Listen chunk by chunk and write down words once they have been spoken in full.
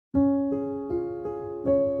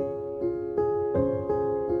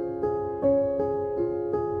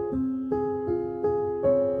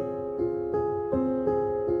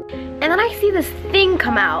I see this thing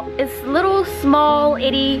come out. It's little small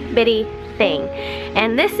itty bitty thing.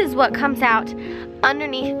 And this is what comes out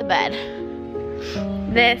underneath the bed.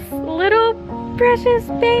 This little precious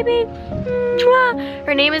baby. Mwah.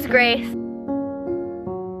 Her name is Grace.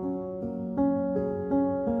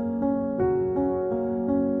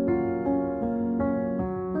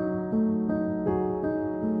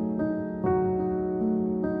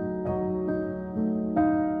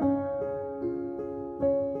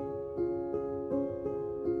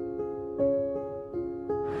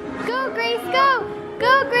 Go, Grace, go!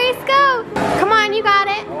 Go, Grace, go! Come on, you got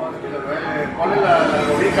it.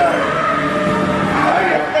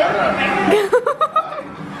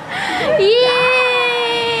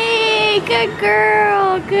 Yay! Good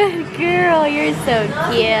girl, good girl. You're so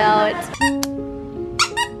cute.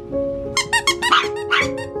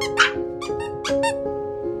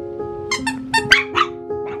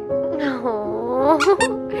 Oh.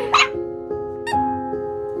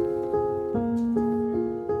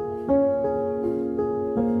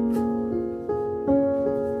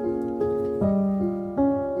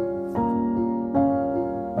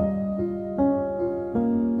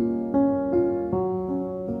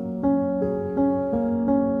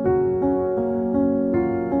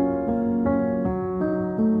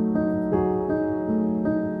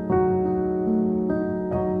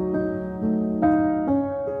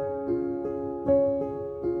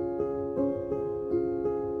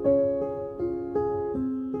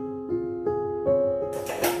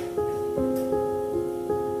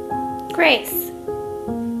 Grace.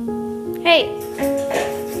 Hey.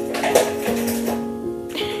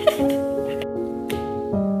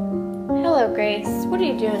 Hello, Grace. What are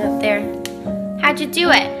you doing up there? How'd you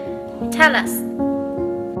do it? Tell us.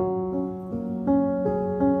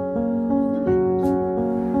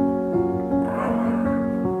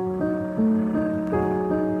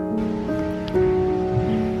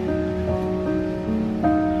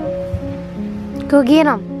 Go get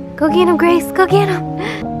him. Go get him, Grace. Go get him.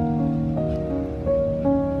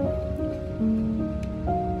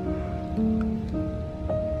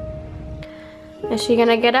 Is she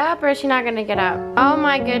gonna get up or is she not gonna get up? Oh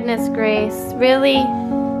my goodness, Grace. Really?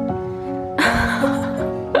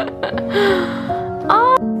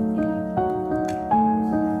 Oh.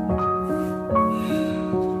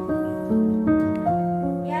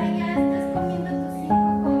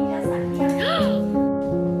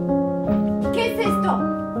 ¿Qué es esto?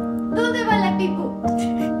 ¿Dónde va la pipu?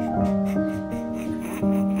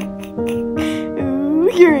 Ooh,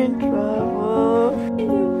 you're in trouble.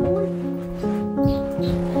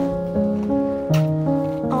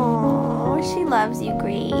 She loves you,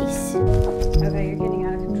 Grace. Okay, you're getting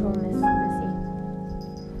out of control, Missy.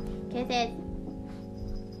 Kisses.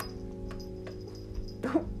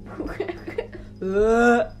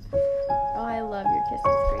 Oh, I love your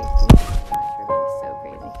kisses, Grace. You're being so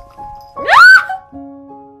crazy.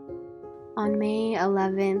 On May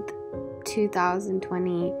 11th,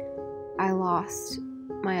 2020, I lost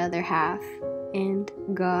my other half, and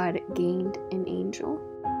God gained an angel.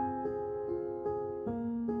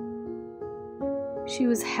 She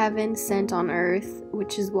was heaven sent on earth,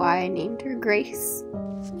 which is why I named her Grace.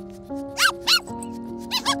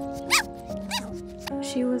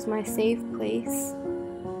 She was my safe place.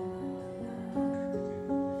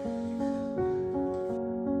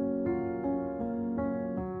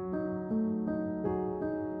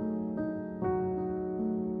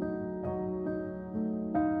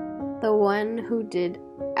 The one who did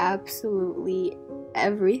absolutely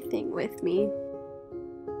everything with me.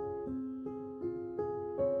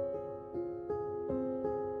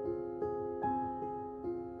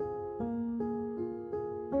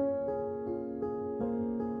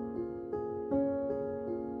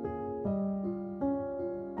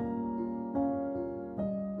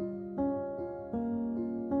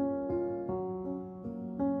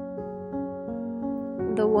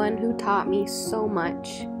 The one who taught me so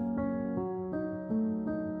much.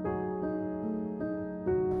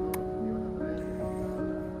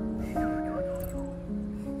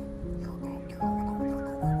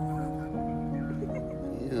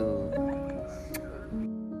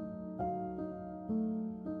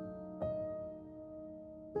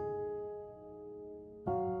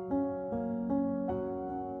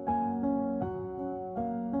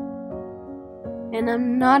 And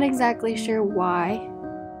I'm not exactly sure why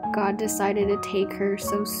God decided to take her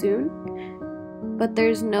so soon, but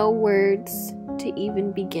there's no words to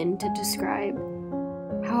even begin to describe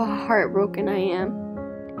how heartbroken I am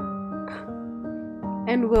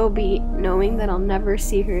and will be, knowing that I'll never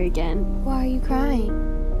see her again. Why are you crying?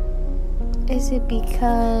 Is it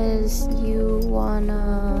because you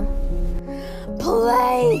wanna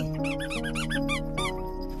play.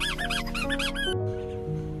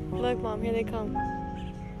 Look, Mom, here they come.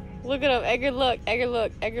 Look at them. Edgar, look. Edgar,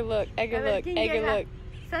 look. Edgar, look. Edgar, look. Edgar, look.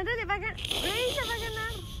 Sandra, te va a ganar. Grace, te va a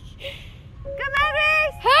ganar. Come on,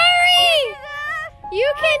 Grace. Hurry!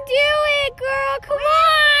 You can do it, girl. Come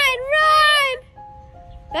on, run.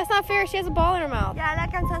 That's not fair. She has a ball in her mouth. Ya la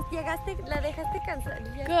cansaste, llegaste, la dejaste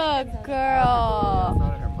cansada. Good girl.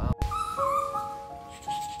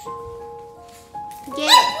 Get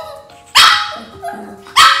it.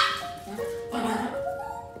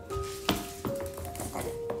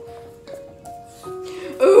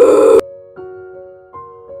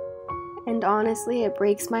 And honestly, it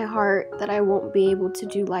breaks my heart that I won't be able to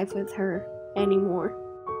do life with her anymore.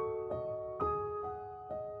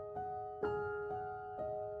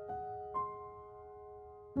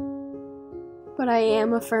 But I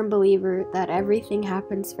am a firm believer that everything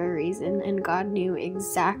happens for a reason, and God knew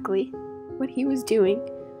exactly what He was doing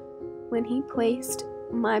when He placed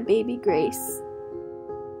my baby Grace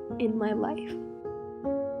in my life.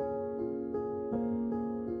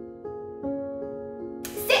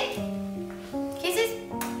 Sit! Kisses.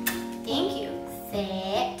 Thank you.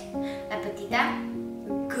 Sit. La patita.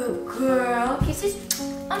 Good girl. Kisses.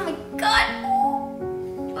 Oh my god.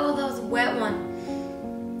 Oh, that was a wet one.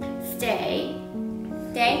 Stay.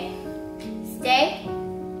 Stay. Stay.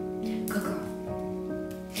 Good girl.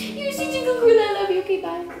 You're such a good girl. I love you. Okay,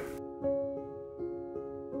 bye.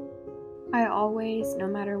 I always, no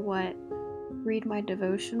matter what, read my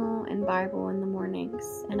devotional and Bible in the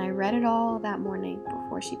mornings, and I read it all that morning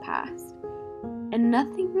before she passed. And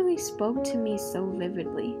nothing really spoke to me so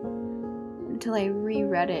vividly until I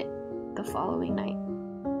reread it the following night.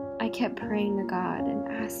 I kept praying to God and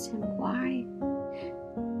asked Him why.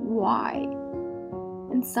 Why?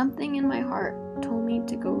 And something in my heart told me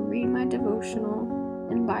to go read my devotional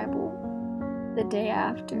and Bible the day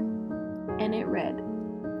after, and it read,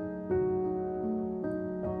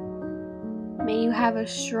 "May you have a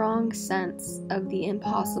strong sense of the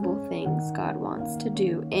impossible things God wants to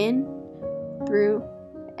do in, through,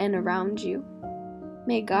 and around you.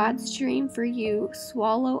 May God's dream for you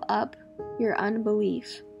swallow up your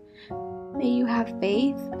unbelief. May you have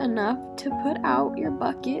faith enough to put out your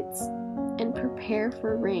buckets and prepare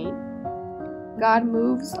for rain. God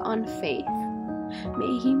moves on faith.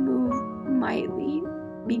 May He move mightily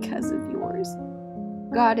because of yours.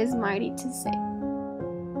 God is mighty to save."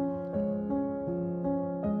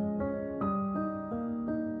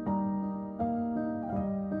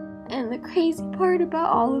 And the crazy part about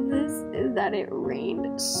all of this is that it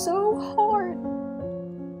rained so hard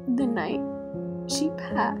the night she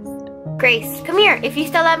passed. Grace, come here. If you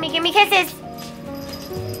still love me, give me kisses.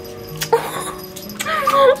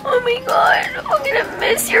 Oh my god, I'm gonna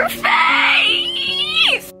miss your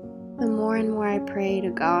face. The more and more I pray to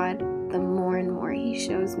God, the more and more He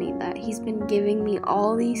shows me that He's been giving me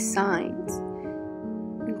all these signs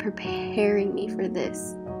and preparing me for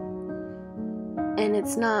this. And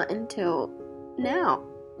it's not until now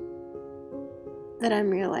that I'm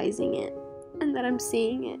realizing it and that I'm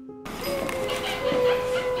seeing it.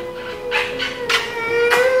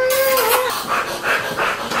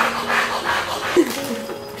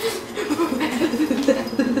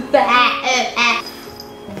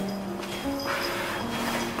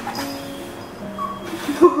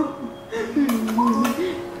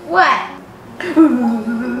 What?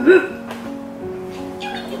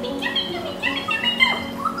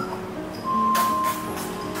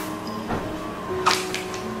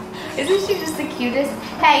 Isn't she just the cutest?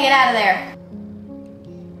 Hey, get out of there.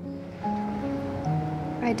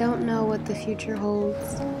 I don't know what the future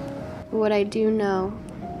holds, but what I do know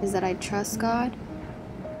is that I trust God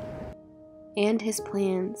and His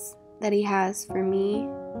plans that He has for me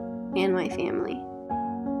and my family.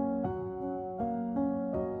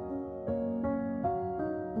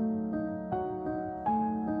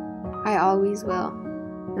 I always will,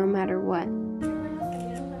 no matter what.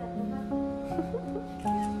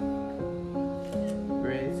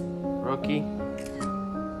 Grace, Rocky.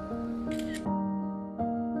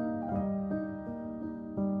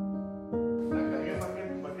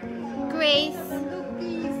 Grace,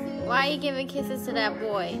 why are you giving kisses to that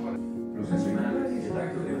boy?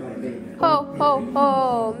 Ho, ho,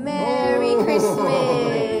 ho! Merry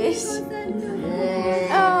Christmas!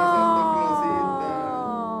 Oh,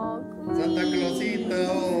 Santa Clausita,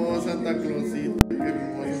 oh, Santa Clausita, qué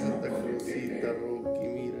hermosa Santa Clausita, Rocky,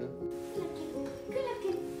 mira.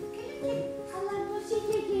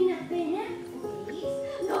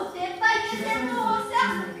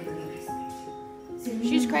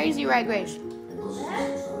 she's crazy, right, Grace?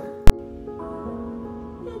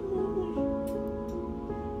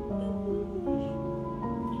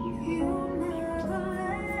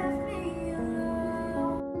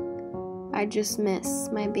 I just miss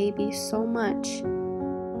my baby so much.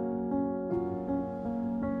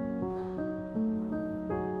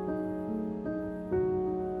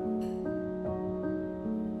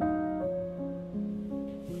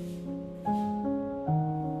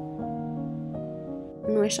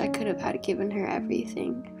 And wish I could have had given her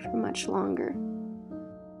everything for much longer.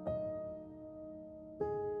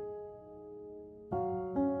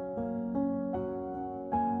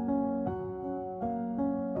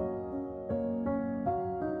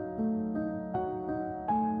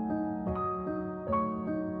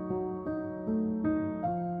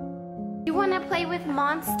 You wanna play with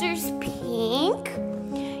Monsters Pink?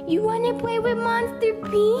 You wanna play with Monster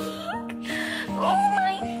Pink? Oh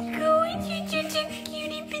my god, you're such a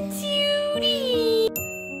cutie patootie!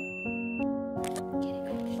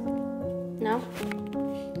 No?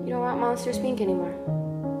 You don't want Monsters Pink anymore?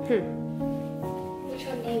 Which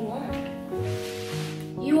one do you want?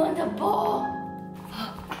 You want the ball?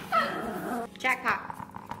 Jackpot.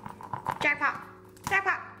 Jackpot.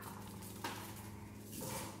 Jackpot.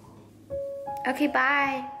 Okay,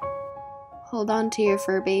 bye. Hold on to your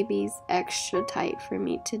fur babies extra tight for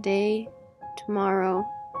me today, tomorrow,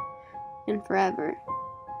 and forever.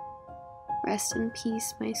 Rest in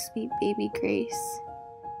peace, my sweet baby Grace.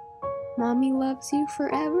 Mommy loves you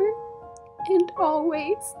forever and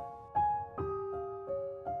always.